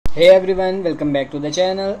Hey everyone, welcome back to the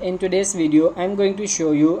channel. In today's video I'm going to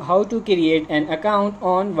show you how to create an account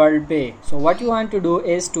on WorldPay. So what you want to do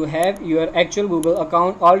is to have your actual Google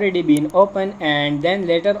account already been open, and then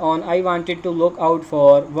later on I wanted to look out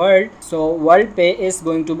for World. So WorldPay is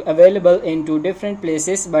going to be available into different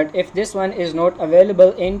places, but if this one is not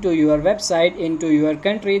available into your website, into your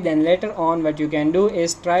country, then later on what you can do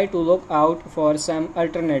is try to look out for some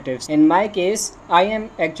alternatives. In my case, I am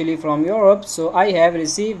actually from Europe, so I have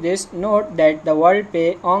received this note that the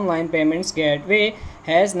WorldPay online payments gateway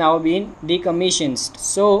has now been decommissioned.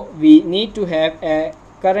 So we need to have a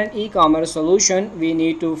current e-commerce solution we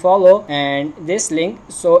need to follow and this link.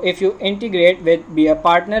 So if you integrate with be a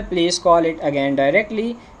partner, please call it again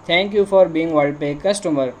directly. Thank you for being WorldPay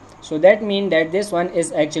customer. So that means that this one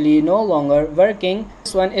is actually no longer working.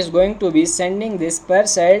 This one is going to be sending this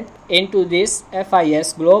parcel into this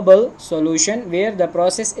FIS global solution where the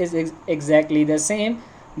process is exactly the same,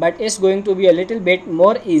 but it's going to be a little bit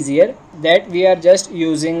more easier that we are just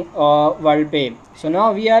using WorldPay. So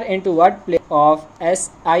now we are into what place of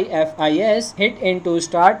SIFIS, hit into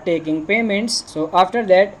start taking payments. So after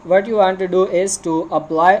that what you want to do is to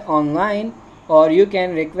apply online, or you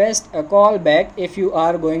can request a call back if you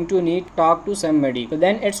are going to need to talk to somebody. So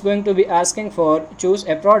then it's going to be asking for choose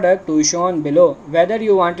a product to shown below, whether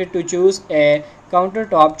you wanted to choose a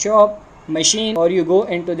countertop shop machine, or you go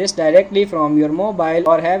into this directly from your mobile,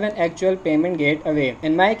 or have an actual payment gateway.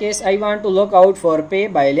 In my case, I want to look out for pay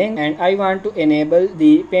by link, and I want to enable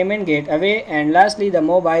the payment gateway, and lastly the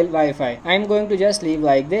mobile Wi-Fi. I am going to just leave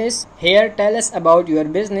like this. Here tell us about your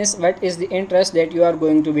business, what is the interest that you are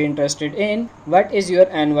going to be interested in, what is your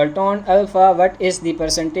annual turn alpha, what is the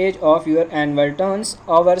percentage of your annual turns,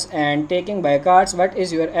 hours and taking by cards, what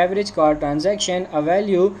is your average card transaction, a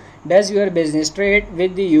value, does your business trade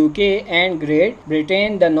with the UK and Great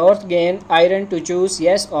Britain, the North gain iron to choose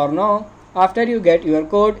yes or no. After you get your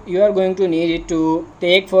code, you are going to need it to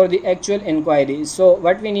take for the actual inquiry. So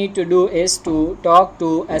what we need to do is to talk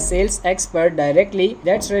to a sales expert directly.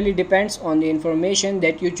 That really depends on the information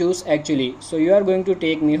that you choose actually. So you are going to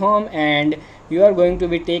take me home and you are going to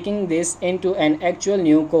be taking this into an actual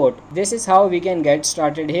new code. This is how we can get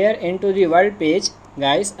started here into the world page.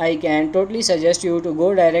 Guys, I can totally suggest you to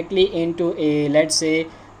go directly into a, let's say,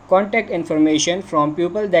 contact information from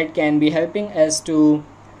people that can be helping us to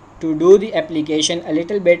do the application a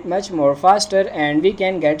little bit much more faster, and we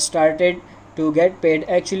can get started to get paid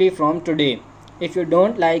actually from today. If you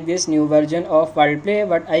don't like this new version of WorldPay,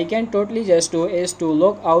 what I can totally just do is to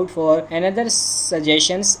look out for another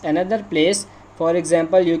suggestions, another place. For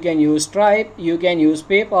example, you can use Stripe, you can use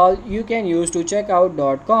PayPal, you can use to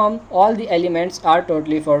checkout.com. All the elements are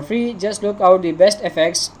totally for free. Just look out the best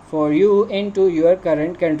effects for you into your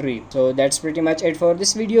current country. So that's pretty much it for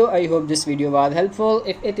this video. I hope this video was helpful.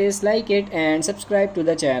 If it is, like it and subscribe to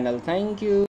the channel. Thank you.